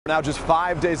Now just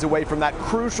 5 days away from that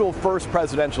crucial first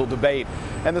presidential debate.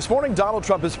 And this morning, Donald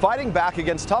Trump is fighting back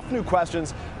against tough new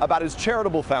questions about his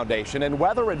charitable foundation and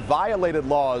whether it violated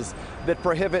laws that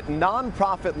prohibit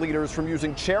nonprofit leaders from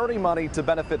using charity money to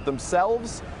benefit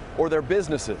themselves or their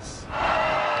businesses.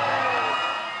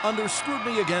 Under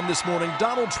scrutiny again this morning,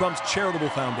 Donald Trump's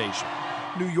charitable foundation.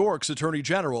 New York's Attorney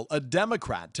General, a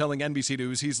Democrat, telling NBC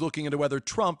News he's looking into whether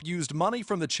Trump used money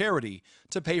from the charity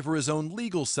to pay for his own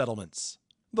legal settlements.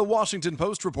 The Washington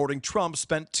Post reporting Trump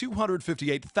spent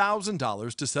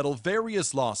 $258,000 to settle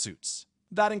various lawsuits.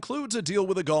 That includes a deal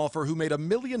with a golfer who made $1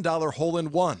 million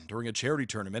hole-in-one during a charity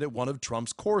tournament at one of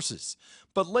Trump's courses,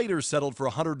 but later settled for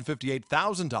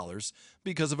 $158,000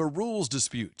 because of a rules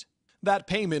dispute. That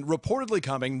payment reportedly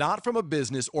coming not from a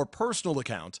business or personal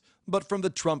account, but from the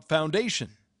Trump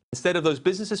Foundation. Instead of those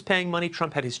businesses paying money,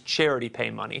 Trump had his charity pay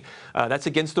money. That's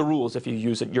against the rules if you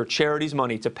use your charity's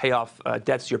money to pay off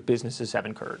debts your businesses have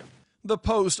incurred. The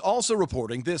Post also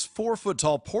reporting this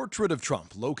 4-foot-tall portrait of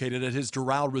Trump located at his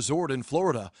Doral Resort in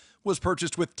Florida was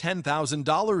purchased with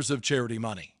 $10,000 of charity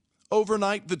money.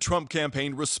 Overnight, the Trump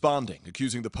campaign responding,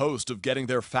 accusing the Post of getting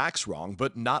their facts wrong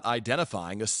but not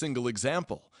identifying a single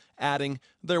example, adding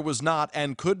there was not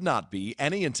and could not be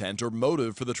any intent or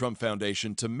motive for the Trump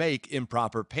Foundation to make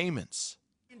improper payments.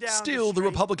 Still, the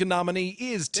Republican nominee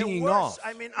is teeing off.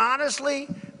 I mean, honestly,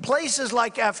 places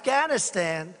like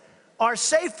Afghanistan are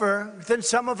safer than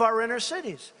some of our inner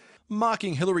cities.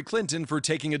 Mocking Hillary Clinton for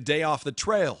taking a day off the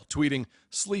trail, tweeting,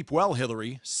 "Sleep well,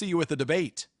 Hillary. See you at the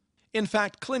debate." In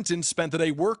fact, Clinton spent the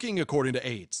day working, according to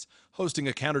aides, hosting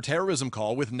a counterterrorism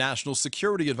call with national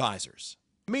security advisors.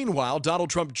 Meanwhile, Donald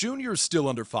Trump Jr. is still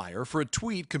under fire for a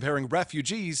tweet comparing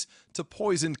refugees to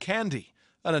poisoned candy,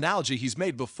 an analogy he's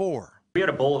made before. We had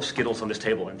a bowl of Skittles on this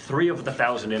table, and 3 of the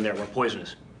 1,000 in there were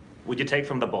poisonous. Would you take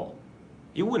from the bowl?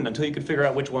 You wouldn't until you could figure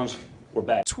out which ones were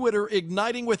bad. Twitter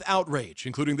igniting with outrage,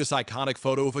 including this iconic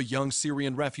photo of a young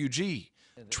Syrian refugee.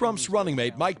 Trump's running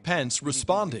mate Mike Pence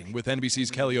responding with NBC's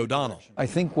Kelly O'Donnell. I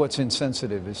think what's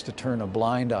insensitive is to turn a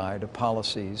blind eye to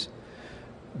policies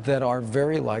that are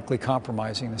very likely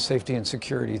compromising the safety and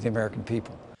security of the American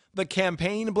people. The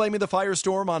campaign blaming the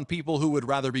firestorm on people who would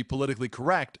rather be politically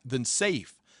correct than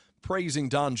safe, praising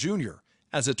Don Jr.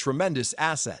 as a tremendous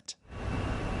asset.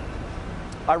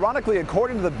 Ironically,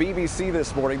 according to the BBC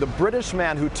this morning, the British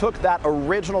man who took that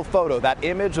original photo, that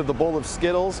image of the bowl of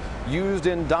Skittles used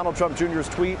in Donald Trump Jr.'s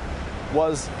tweet,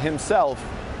 was himself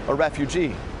a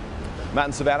refugee. Matt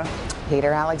and Savannah.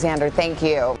 Peter Alexander, thank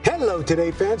you. Hello,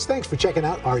 Today fans. Thanks for checking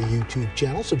out our YouTube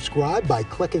channel. Subscribe by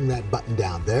clicking that button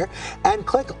down there and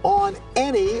click on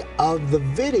any of the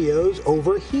videos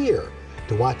over here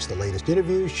to watch the latest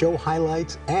interviews, show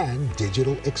highlights, and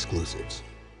digital exclusives.